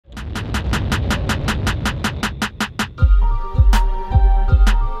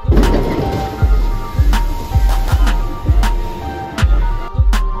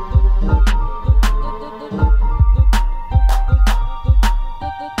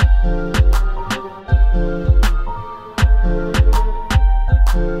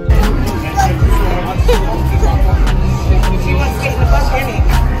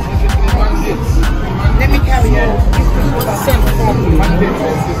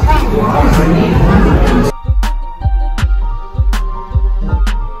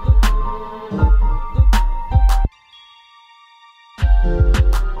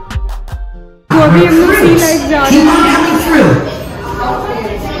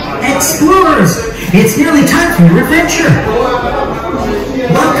Explorers, it's nearly time for your adventure.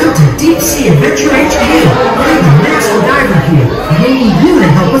 Welcome to Deep Sea Adventure HQ. I'm the master diver here, and we need you to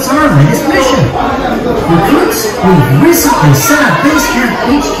help us on our latest mission. Recruits, we've recently set up Base Camp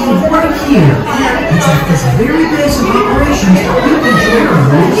HQ right here. It's at this very base of operations you can share our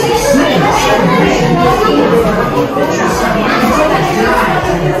latest secrets.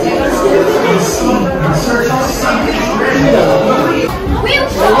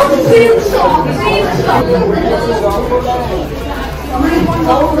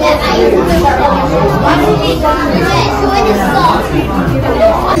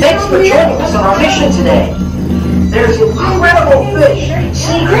 Thanks for joining us on our mission today. There's incredible fish,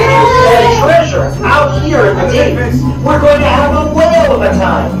 sea creatures, and treasure out here in the deep. We're going to have a whale of a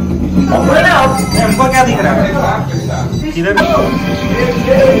time. Over and out. हमको क्या दिख रहा है? इधर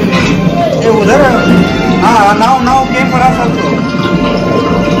ये उधर हाँ नाव के पर आ सकते हो।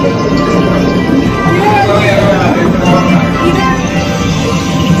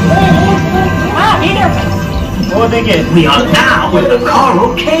 वो देखिए We are now with the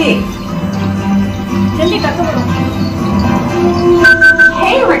Coral Cave.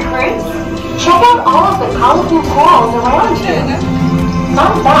 Hey recruits, check out all of the colorful corals around you.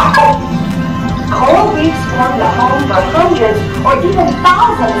 Fun fact, coral reefs form the home for hundreds or even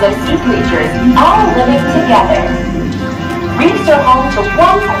thousands of sea creatures, all living together. Reefs are home to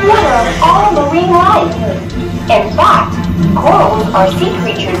 1/4 of all marine life. In fact, corals are sea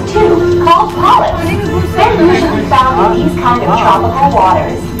creatures too, called polyps. They're usually found in these kind of tropical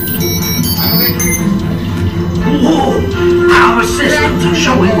waters. Whoa, our systems are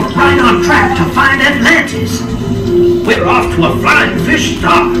showing we're right on track to find Atlantis. We're off to a flying fish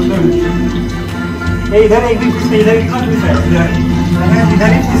stop. इधर एक भी fish है, इधर इतना fish है, इधर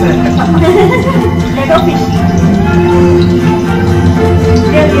ही fish है। Little fish.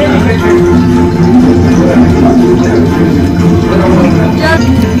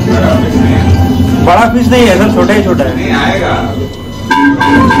 बड़ा फिश नहीं है सर, छोटा ही छोटा है। नहीं आएगा।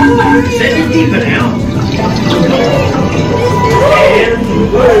 Send it deeper now. And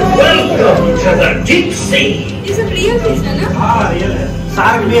welcome to the deep sea. It's a real fish, है ना? हाँ रियल है।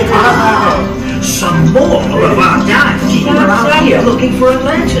 शार्क भी है, छोटा शार्क है। Some more of our dive team are out here looking for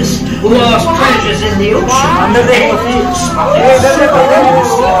Atlantis, lost treasures in the ocean, अंदर देखो सी।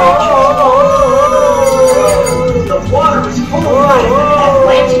 The water is full of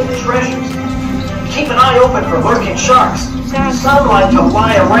Atlantic treasures. Keep an eye open for lurking sharks. Some like to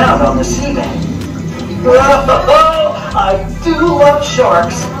lie around on the seabed. I do love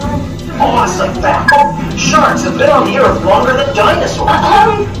sharks. Awesome fact. Sharks have been on the earth longer than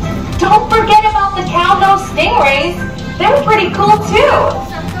dinosaurs. Don't forget about the cow-nosed stingrays. They're pretty cool too.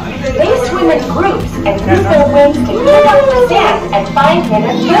 They swim in groups and use their wings to dig up the sand and find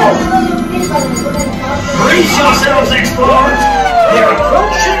hidden gems. brace yourselves, explorers. They're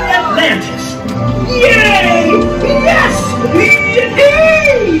approaching Atlantis. Yay! Yes!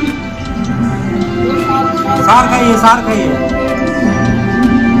 Yay! Shark है ये, shark है ये।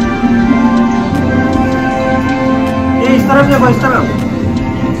 इस तरफ देखो, इस तरफ।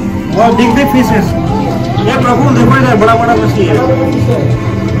 बहुत दिख फिशेस। ये प्रभु देखो इधर बड़ा बड़ा मछली है।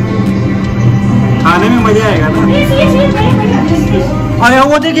 खाने में मजा आएगा ना। अरे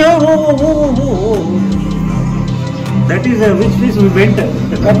वो देखिए, वो that is which fish we went?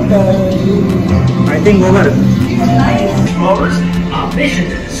 I think over. Explorers, our mission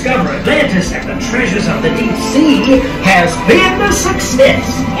to discover Atlantis and the treasures of the deep sea has been a success.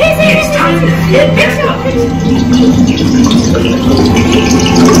 It's time to head back up.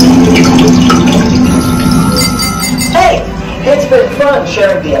 Hey, it's been fun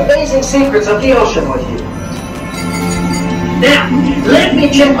sharing the amazing secrets of the ocean with you. Now, let me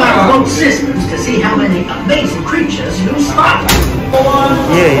check my remote systems to see how many amazing creatures you spotted.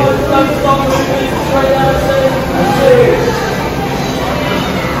 Yeah.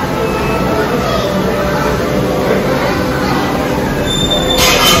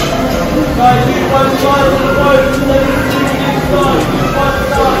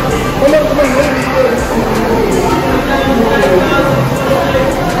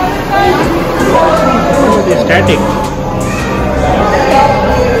 Static.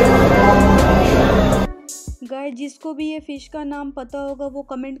 Guys, जिसको भी ये fish का नाम पता होगा वो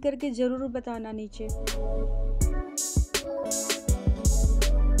comment करके जरूर बताना नीचे।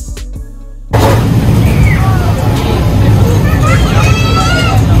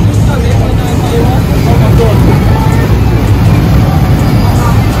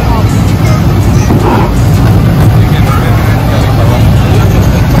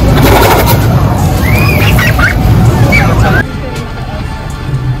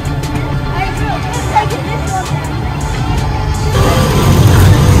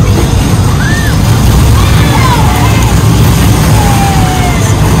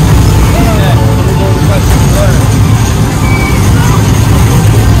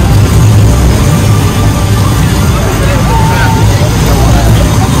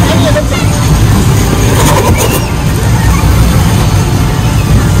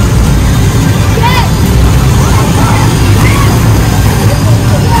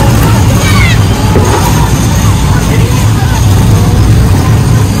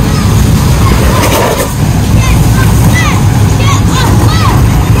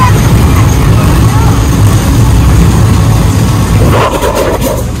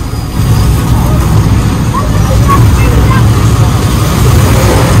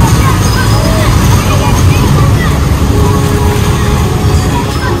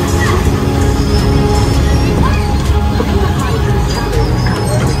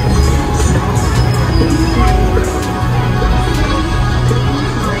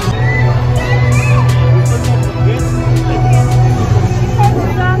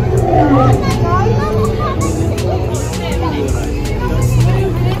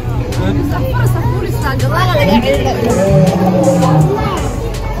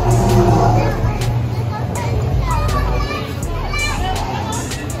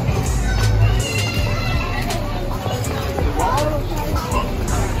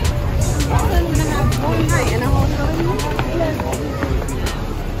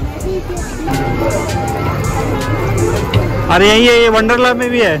 अरे यही है, ये वंडरलैंड में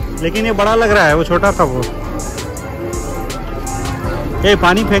भी है, लेकिन ये बड़ा लग रहा है, वो छोटा था वो। ये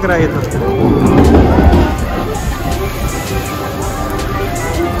पानी फेंक रहा है ये तो।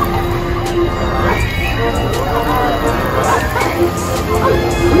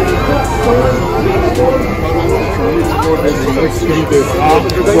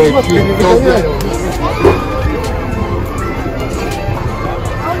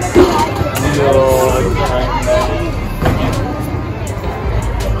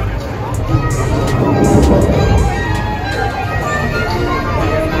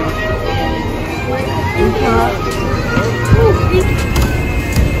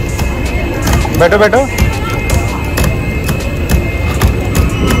 बैठो बैठो।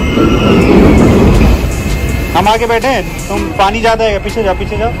 हम आगे बैठे हैं, तुम पानी ज्यादा है, पीछे जाओ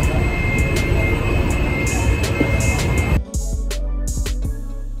पीछे जाओ।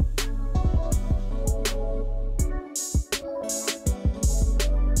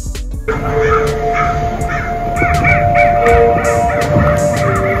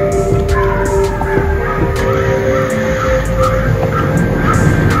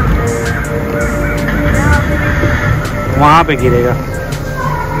 वहां पे गिरेगा।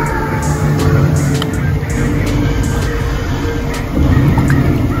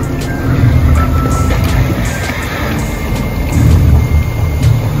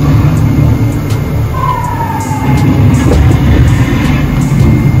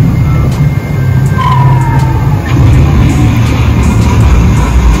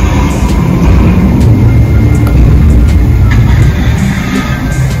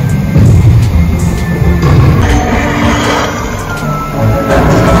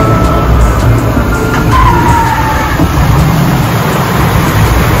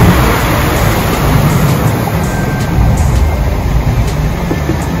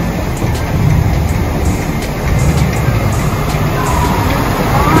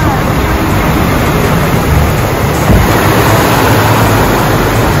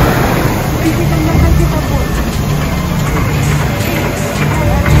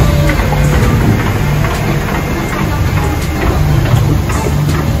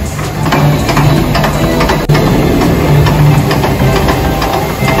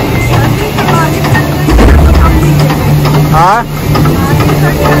 हाँ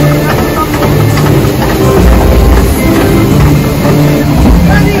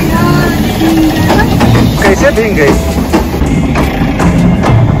कैसे भीग गई?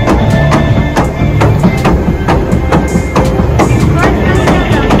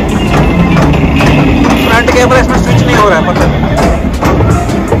 फ्रंट कैमरा इसमें स्विच नहीं हो रहा है, पता नहीं।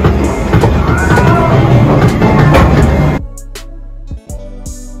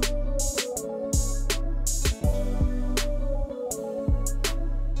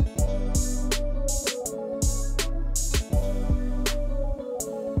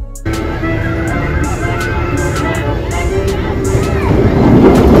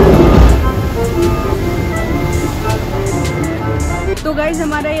 तो गाइज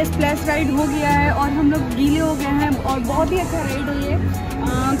हमारा ये स्प्लैश राइड हो गया है और हम लोग गीले हो गए हैं और बहुत ही अच्छा राइड है ये।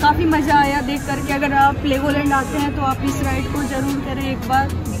 काफ़ी मज़ा आया देख करके। अगर आप लेगोलैंड आते हैं तो आप इस राइड को ज़रूर करें एक बार,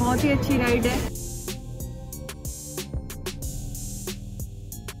 बहुत ही अच्छी राइड है।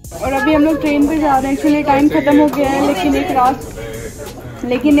 और अभी हम लोग ट्रेन पे जा रहे हैं। एक्चुअली टाइम ख़त्म हो गया है,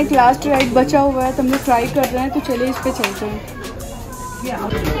 लेकिन एक लास्ट राइड बचा हुआ है तो हम लोग ट्राई कर रहे हैं। तो चलिए इस पे चलते हैं।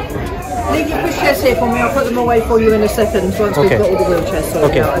 Leave your pushchairs here for me. I'll put them away for you in a second once we've got all the wheelchairs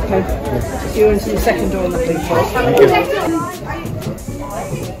sorted out, okay? So you're into the second door on the blue floor.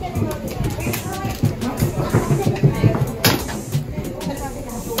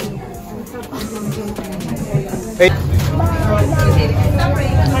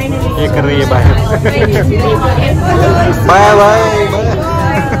 ये कर रही है बाहर। Bye bye.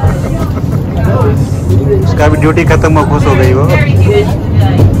 उसका भी duty खत्म हो, खुश हो गई वो।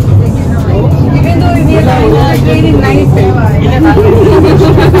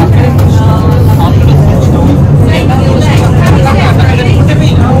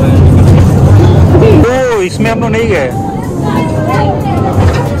 तो इसमें हम लोग नहीं गए,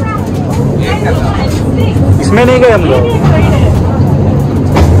 इसमें नहीं गए हम लोग।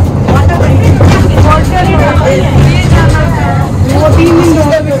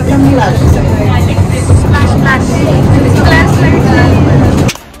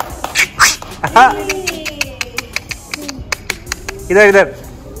 इधर इधर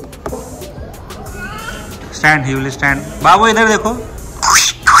स्टैंड, ही विल स्टैंड। बाबू इधर देखो,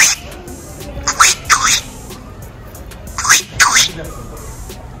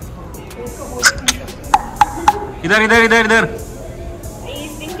 इधर इधर इधर इधर।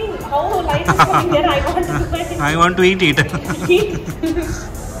 I want to eat it.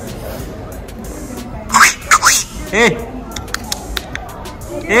 ए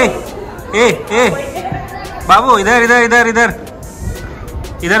ए ए ए बाबू इधर इधर इधर इधर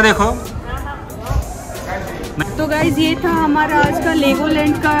इधर देखो। तो गाइज ये था हमारा आज का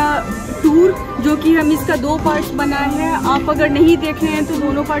लेगोलैंड का टूर, जो कि हम इसका 2 पार्ट्स बनाए हैं। आप अगर नहीं देखे हैं तो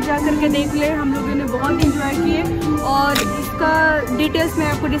दोनों पार्ट जा करके देख ले। हम लोगों ने बहुत एंजॉय किए और इसका डिटेल्स मैं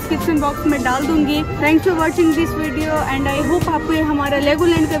आपको डिस्क्रिप्शन बॉक्स में डाल दूंगी। Thanks for watching this video and I hope आपको ये हमारा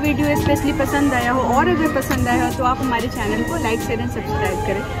लेगोलैंड का वीडियो स्पेशली पसंद आया हो, और अगर पसंद आया हो तो आप हमारे चैनल को लाइक शेयर एंड सब्सक्राइब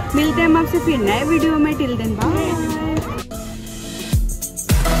करें। मिलते हैं हम आपसे फिर नए वीडियो में। Till then bye.